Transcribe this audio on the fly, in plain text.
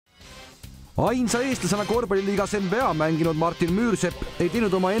Ainsa eestlasena korvpalliliigas NBA mänginud Martin Müürsepp ei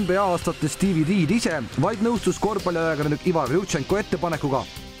teinud oma NBA aastates DVD-d ise, vaid nõustus korvpalliajakirjanik Ivar Jutšenko ettepanekuga.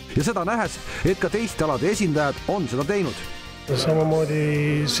 Ja seda nähes, et ka teiste alade esindajad on seda teinud.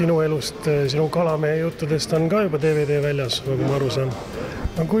 Samamoodi sinu elust, sinu Kalamehe juttudest on ka juba DVD väljas, nagu ma aru saan.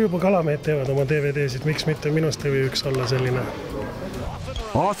 Kui juba Kalamehed teevad oma DVD-sid, miks mitte minust ei või üks olla selline?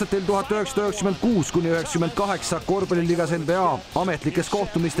 Aastatel 1996–98 korvpalliliigas NBA ametlikes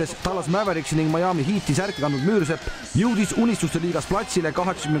kohtumistes Dallas Mavericksi ning Miami Heati särki kandnud Müürsepp jõudis unistuste liigas platsile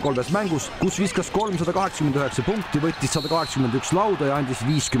 83 mängus, kus viskas 389 punkti, võttis 181 lauda ja andis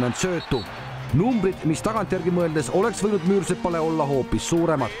 50 söötu. Numbrid, mis tagantjärgi mõeldes oleks võinud Müürseppale olla hoopis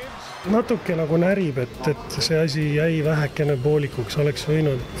suuremad. Natuke nagu närib, et see asi jäi vähekene poolikuks, oleks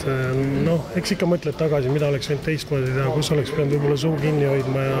võinud, eks ikka mõtled tagasi, mida oleks võinud teistmoodi teha, kus oleks pidanud võib-olla suu kinni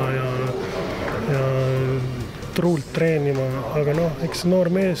hoidma ja truult treenima, aga eks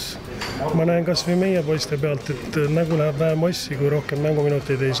noor mees, ma näen kas või meie poiste pealt, et nägu läheb vähem ossi, kui rohkem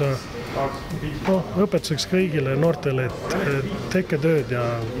mänguminuteid ei saa. Õpetuseks kõigile noortele, et tehke tööd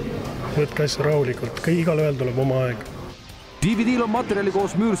ja võtke asja rahulikult, igal ühel tuleb oma aeg. DVD-l on materjali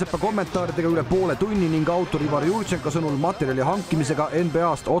koos Müürseppa kommentaaridega üle poole tunni ning autor Ivar Jutšenko sõnul materjali hankimisega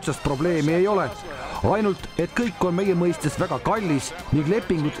NBA-st otsest probleemi ei ole. Ainult, et kõik on meie mõistes väga kallis ning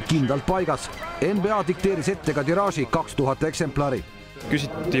lepingud kindlalt paigas. NBA dikteeris ette ka tiraaži 2000 eksemplari.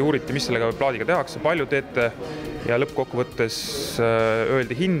 Küsiti, uuriti, mis sellega plaadiga tehakse, palju teete ja lõppkokkuvõttes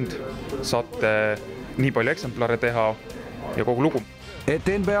öeldi hind, saate nii palju eksemplare teha ja kogu lugu. Et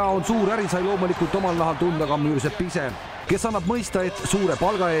NBA on suur äri, sai loomulikult omal nahal tunda ka Müürsepp ise, kes annab mõista, et suure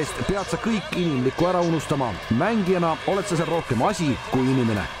palga eest pead sa kõik inimlikku ära unustama. Mängijana oled sa seal rohkem asi kui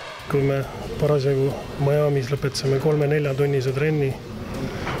inimene. Kui me parasjagu Miamis lõpetasime 3-4 tunnise trenni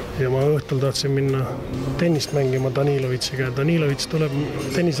ja ma õhtul tahtsin minna tennist mängima Danilovitsiga. Danilovits tuleb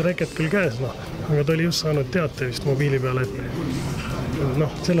tennisreket küll käes, aga ta oli just saanud teate vist mobiili peale, et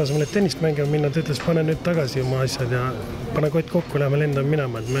selle asemel, et tennist mängima minna, ta ütles, pane nüüd tagasi oma asjad ja pane kott kokku, läheme lendame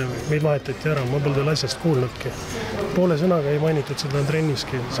minema, et meid vahetati ära, ma pole teil asjast kuulnudki. Poole sõnaga ei mainitud seda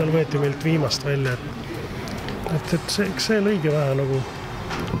trenniski, seal võeti meilt viimast välja, et see lõigi vähe nagu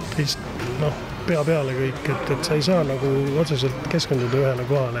teist, pea peale kõik, et sa ei saa nagu otseselt keskenduda ühele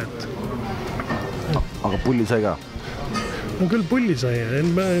kohale, Aga pulli sai ka? No küll pulli sai,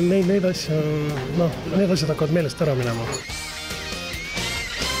 need asjad hakkavad meelest ära minema.